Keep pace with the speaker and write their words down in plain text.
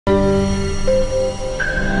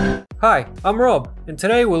Hi, I'm Rob, and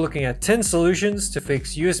today we're looking at 10 solutions to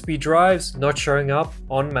fix USB drives not showing up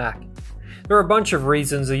on Mac. There are a bunch of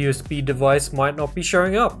reasons a USB device might not be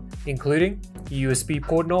showing up, including a USB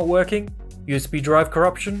port not working, USB drive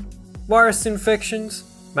corruption, virus infections,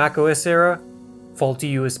 macOS error,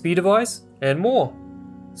 faulty USB device, and more.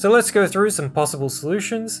 So let's go through some possible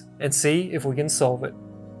solutions and see if we can solve it.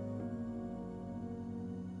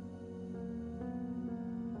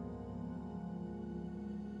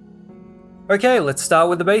 Okay, let's start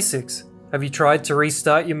with the basics. Have you tried to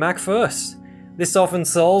restart your Mac first? This often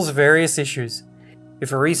solves various issues.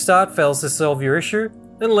 If a restart fails to solve your issue,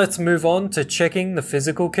 then let's move on to checking the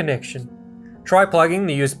physical connection. Try plugging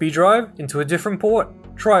the USB drive into a different port.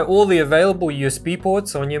 Try all the available USB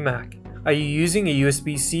ports on your Mac. Are you using a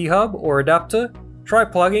USB-C hub or adapter? Try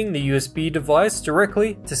plugging the USB device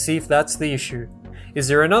directly to see if that's the issue. Is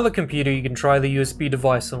there another computer you can try the USB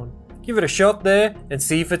device on? Give it a shot there and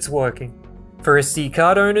see if it's working. For SD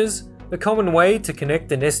card owners, the common way to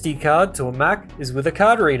connect an SD card to a Mac is with a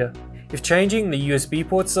card reader. If changing the USB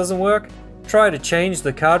ports doesn't work, try to change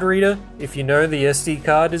the card reader if you know the SD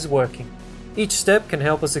card is working. Each step can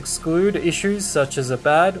help us exclude issues such as a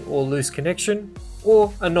bad or loose connection,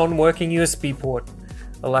 or a non-working USB port,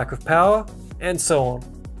 a lack of power, and so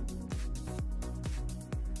on.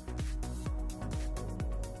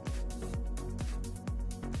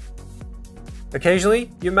 Occasionally,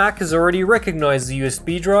 your Mac has already recognized the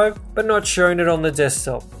USB drive but not shown it on the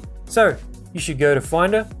desktop. So, you should go to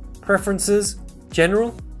Finder, Preferences,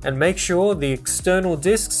 General, and make sure the External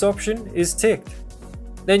Disks option is ticked.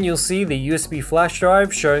 Then you'll see the USB flash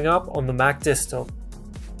drive showing up on the Mac desktop.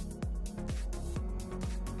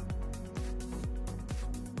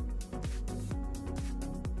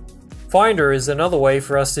 Finder is another way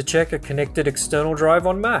for us to check a connected external drive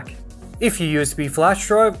on Mac. If your USB flash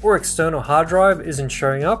drive or external hard drive isn't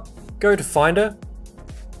showing up, go to Finder,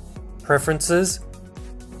 Preferences,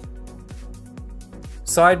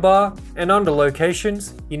 Sidebar, and under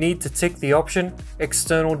Locations, you need to tick the option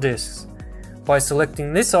External Disks. By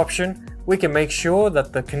selecting this option, we can make sure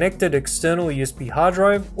that the connected external USB hard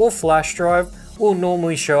drive or flash drive will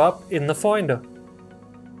normally show up in the Finder.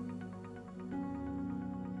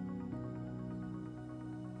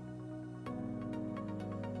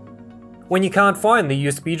 When you can't find the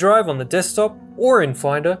USB drive on the desktop or in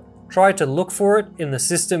Finder, try to look for it in the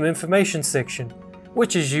System Information section,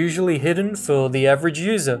 which is usually hidden for the average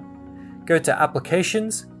user. Go to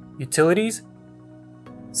Applications, Utilities,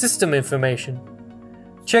 System Information.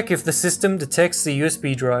 Check if the system detects the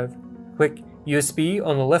USB drive. Click USB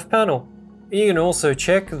on the left panel. You can also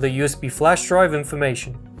check the USB flash drive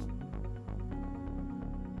information.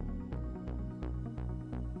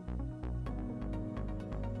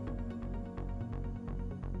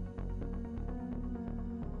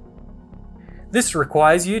 This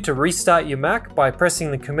requires you to restart your Mac by pressing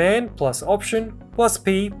the Command plus Option plus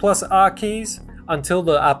P plus R keys until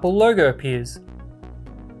the Apple logo appears.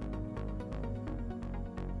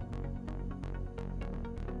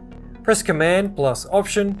 Press Command plus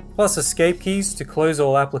Option plus Escape keys to close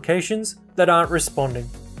all applications that aren't responding.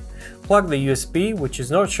 Plug the USB which is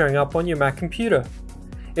not showing up on your Mac computer.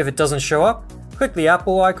 If it doesn't show up, click the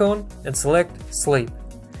Apple icon and select Sleep.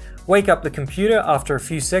 Wake up the computer after a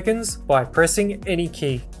few seconds by pressing any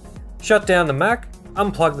key. Shut down the Mac,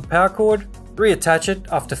 unplug the power cord, reattach it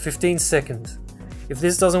after 15 seconds. If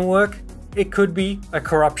this doesn't work, it could be a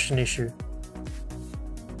corruption issue.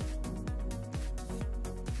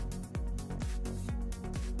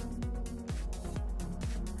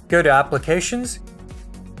 Go to Applications,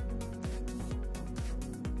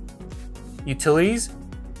 Utilities,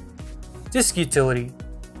 Disk Utility.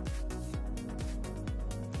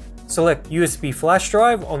 Select USB flash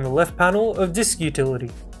drive on the left panel of Disk Utility,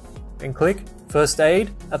 and click First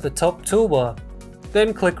Aid at the top toolbar.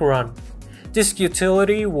 Then click Run. Disk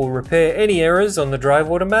Utility will repair any errors on the drive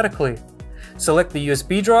automatically. Select the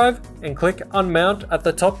USB drive and click Unmount at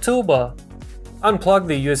the top toolbar. Unplug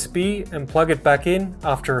the USB and plug it back in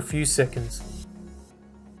after a few seconds.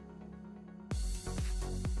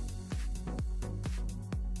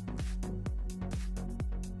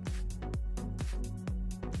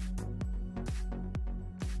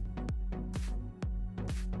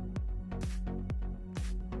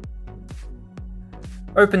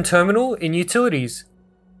 Open Terminal in Utilities.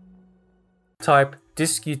 Type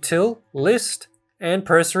disk-util list and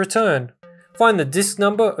press Return. Find the disk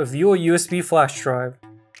number of your USB flash drive.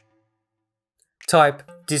 Type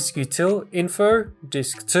disk-util info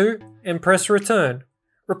disk 2 and press Return.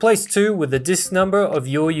 Replace 2 with the disk number of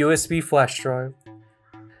your USB flash drive.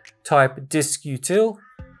 Type disk-util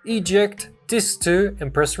eject disk2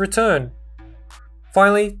 and press return.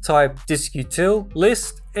 Finally, type diskutil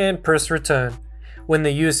list and press return. When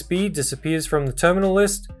the USB disappears from the terminal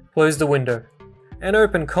list, close the window and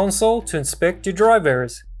open console to inspect your drive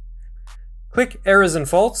errors. Click errors and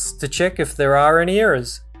faults to check if there are any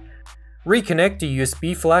errors. Reconnect your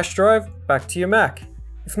USB flash drive back to your Mac.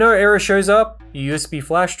 If no error shows up, your USB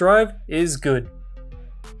flash drive is good.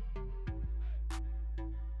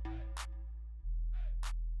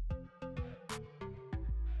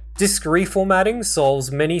 Disk reformatting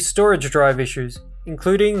solves many storage drive issues,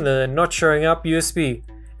 including the not showing up USB,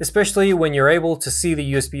 especially when you're able to see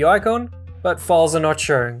the USB icon, but files are not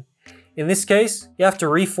showing. In this case, you have to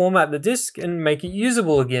reformat the disk and make it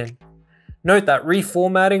usable again. Note that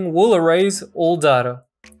reformatting will erase all data.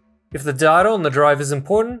 If the data on the drive is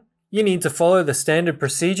important, you need to follow the standard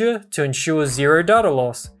procedure to ensure zero data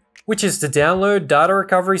loss, which is to download data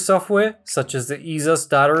recovery software such as the EaseUS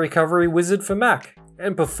Data Recovery Wizard for Mac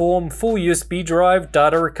and perform full USB drive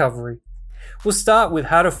data recovery. We'll start with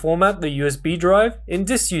how to format the USB drive in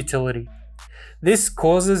DiskUtility. This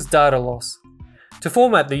causes data loss. To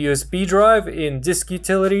format the USB drive in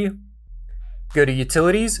DiskUtility, go to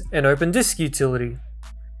Utilities and open DiskUtility.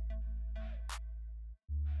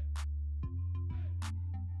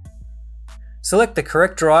 Select the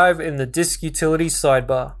correct drive in the DiskUtility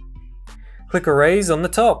sidebar. Click Erase on the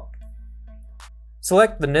top.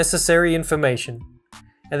 Select the necessary information,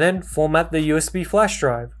 and then format the USB flash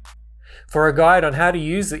drive. For a guide on how to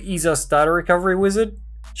use the EaseUS Data Recovery Wizard,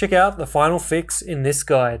 check out the final fix in this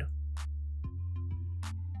guide.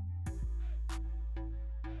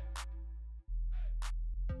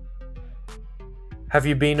 Have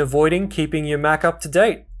you been avoiding keeping your Mac up to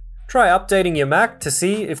date? Try updating your Mac to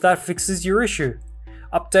see if that fixes your issue.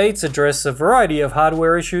 Updates address a variety of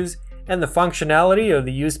hardware issues, and the functionality of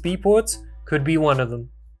the USB ports could be one of them.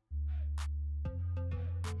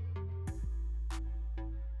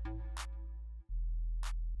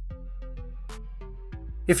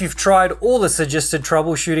 If you've tried all the suggested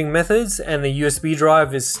troubleshooting methods and the USB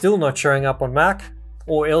drive is still not showing up on Mac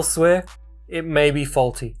or elsewhere, it may be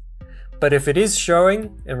faulty. But if it is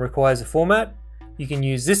showing and requires a format, you can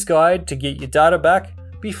use this guide to get your data back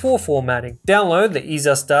before formatting. Download the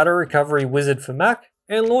EaseUS Data Recovery Wizard for Mac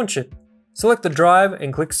and launch it. Select the drive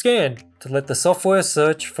and click Scan to let the software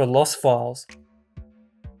search for lost files.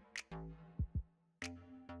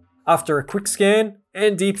 After a quick scan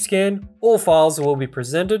and deep scan, all files will be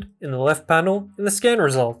presented in the left panel in the scan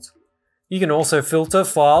results. You can also filter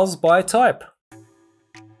files by type.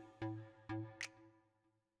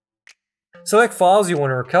 Select files you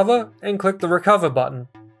want to recover and click the Recover button.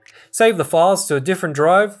 Save the files to a different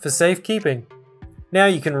drive for safekeeping. Now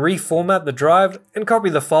you can reformat the drive and copy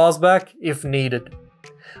the files back if needed.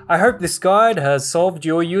 I hope this guide has solved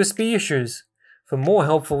your USB issues. For more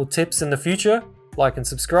helpful tips in the future, like and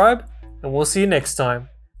subscribe, and we'll see you next time.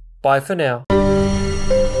 Bye for now.